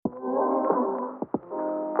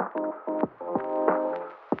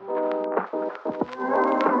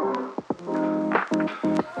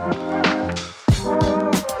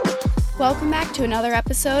back to another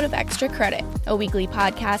episode of Extra Credit, a weekly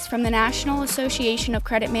podcast from the National Association of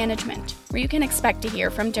Credit Management, where you can expect to hear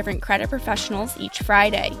from different credit professionals each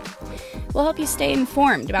Friday. We'll help you stay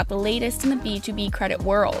informed about the latest in the B2B credit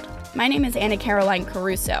world. My name is Anna Caroline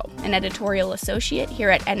Caruso, an editorial associate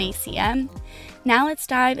here at NACM. Now let's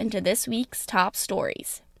dive into this week's top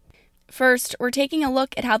stories. First, we're taking a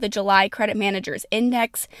look at how the July Credit Managers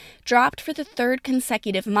Index dropped for the third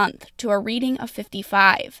consecutive month to a reading of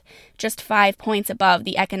 55, just 5 points above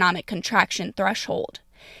the economic contraction threshold.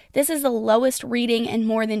 This is the lowest reading in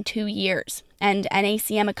more than 2 years, and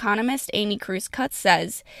NACM economist Amy Cruz-Cutts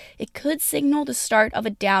says it could signal the start of a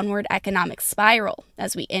downward economic spiral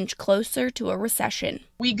as we inch closer to a recession.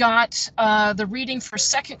 We got the reading for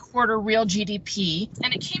second quarter real GDP,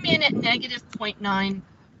 and it came in at negative 0.9%.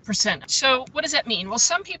 So what does that mean? Well,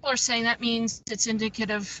 some people are saying that means it's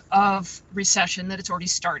indicative of recession, that it's already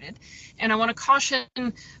started. And I want to caution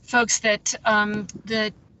folks that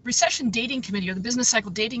the Recession Dating Committee, or the Business Cycle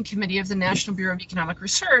Dating Committee of the National Bureau of Economic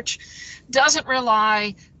Research, doesn't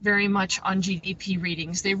rely very much on GDP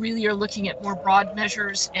readings. They really are looking at more broad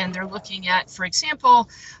measures, and they're looking at, for example,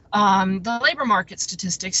 the labor market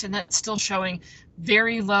statistics, and that's still showing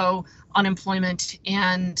very low unemployment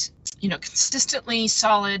and, consistently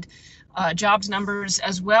solid jobs numbers,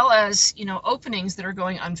 as well as, openings that are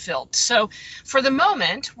going unfilled. So for the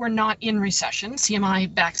moment, we're not in recession.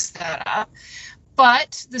 CMI backs that up.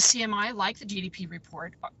 But the CMI, like the GDP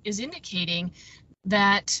report, is indicating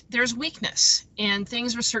that there's weakness and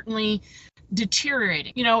things are certainly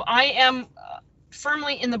deteriorating. I am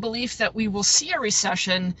firmly in the belief that we will see a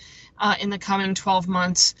recession in the coming 12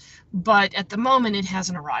 months, but at the moment it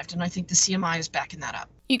hasn't arrived, and I think the CMI is backing that up.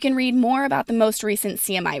 You can read more about the most recent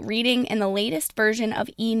CMI reading in the latest version of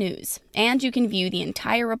eNews, and you can view the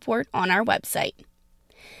entire report on our website.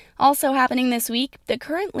 Also happening this week, the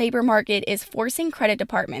current labor market is forcing credit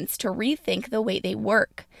departments to rethink the way they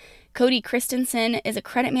work. Cody Christensen is a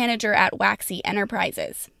credit manager at Waxy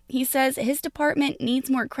Enterprises. He says his department needs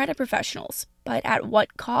more credit professionals, but at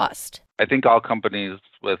what cost? I think all companies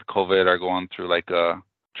with COVID are going through like a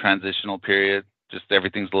transitional period. Just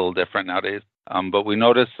everything's a little different nowadays. But we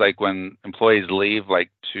notice when employees leave,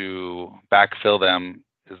 to backfill them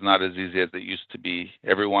is not as easy as it used to be.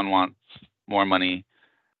 Everyone wants more money.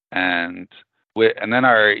 And then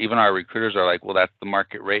our recruiters are like, well, that's the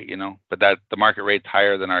market rate, but the market rate's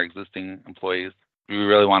higher than our existing employees. We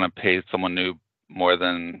really want to pay someone new more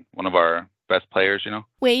than one of our best players,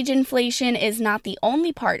 Wage inflation is not the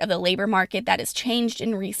only part of the labor market that has changed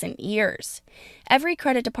in recent years. Every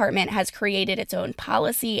credit department has created its own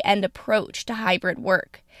policy and approach to hybrid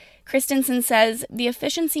work. Christensen says the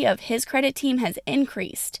efficiency of his credit team has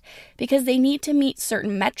increased because they need to meet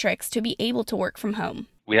certain metrics to be able to work from home.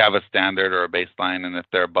 We have a standard or a baseline, and if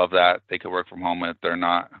they're above that, they could work from home. And if they're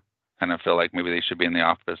not, kind of feel like maybe they should be in the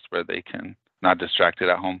office where they can not distracted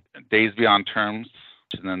at home. Days beyond terms,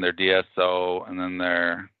 and then their DSO, and then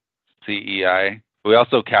their CEI. We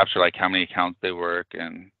also capture how many accounts they work,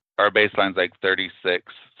 and our baseline's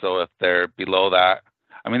 36. So if they're below that,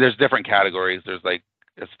 there's different categories. There's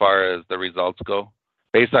as far as the results go,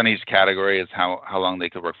 based on each category is how long they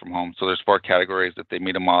could work from home. So there's 4 categories. If they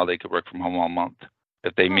meet them all, they could work from home all month.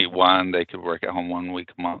 If they meet one, they could work at home 1 week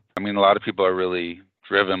a month. A lot of people are really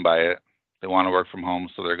driven by it. They want to work from home,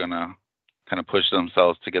 so they're going to kind of push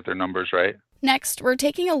themselves to get their numbers right. Next, we're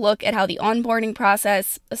taking a look at how the onboarding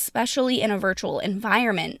process, especially in a virtual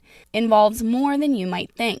environment, involves more than you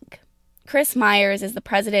might think. Chris Myers is the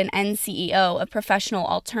president and CEO of Professional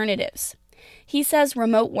Alternatives. He says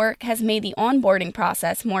remote work has made the onboarding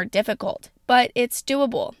process more difficult, but it's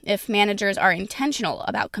doable if managers are intentional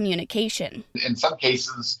about communication. In some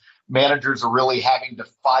cases, managers are really having to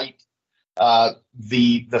fight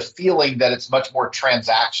the feeling that it's much more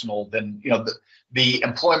transactional than, the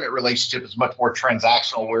employment relationship is much more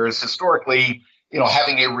transactional, whereas historically,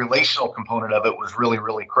 having a relational component of it was really,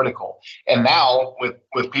 really critical. And now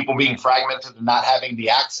with people being fragmented and not having the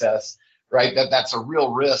access, right, that's a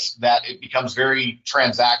real risk that it becomes very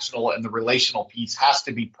transactional, and the relational piece has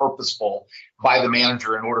to be purposeful by the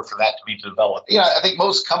manager in order for that to be developed. I think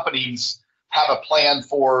most companies have a plan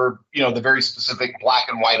for, the very specific black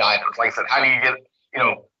and white items. Like I said, how do you get,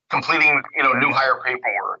 completing, new hire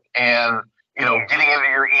paperwork and, getting into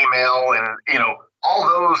your email and, all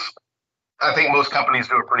those, I think most companies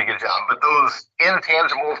do a pretty good job. But those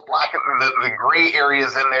intangibles, the gray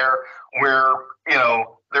areas in there where,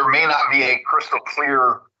 there may not be a crystal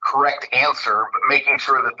clear, correct answer, but making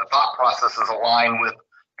sure that the thought process is aligned with,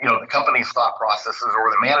 the company's thought processes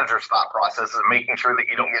or the manager's thought processes, and making sure that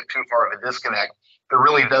you don't get too far of a disconnect. There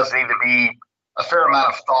really does need to be a fair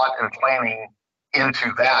amount of thought and planning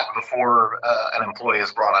into that before an employee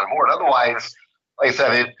is brought on board. Otherwise, like I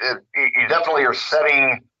said, you definitely are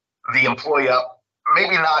setting the employee up,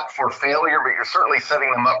 maybe not for failure, but you're certainly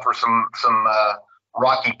setting them up for some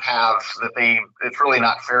rocky paths that it's really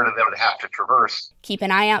not fair to them to have to traverse. Keep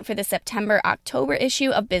an eye out for the September-October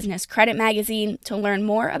issue of Business Credit Magazine to learn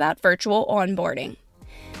more about virtual onboarding.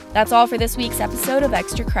 That's all for this week's episode of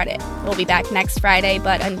Extra Credit. We'll be back next Friday,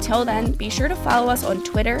 but until then, be sure to follow us on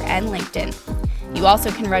Twitter and LinkedIn. You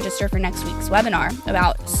also can register for next week's webinar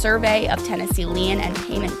about Survey of Tennessee Lien and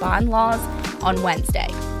Payment Bond Laws on Wednesday.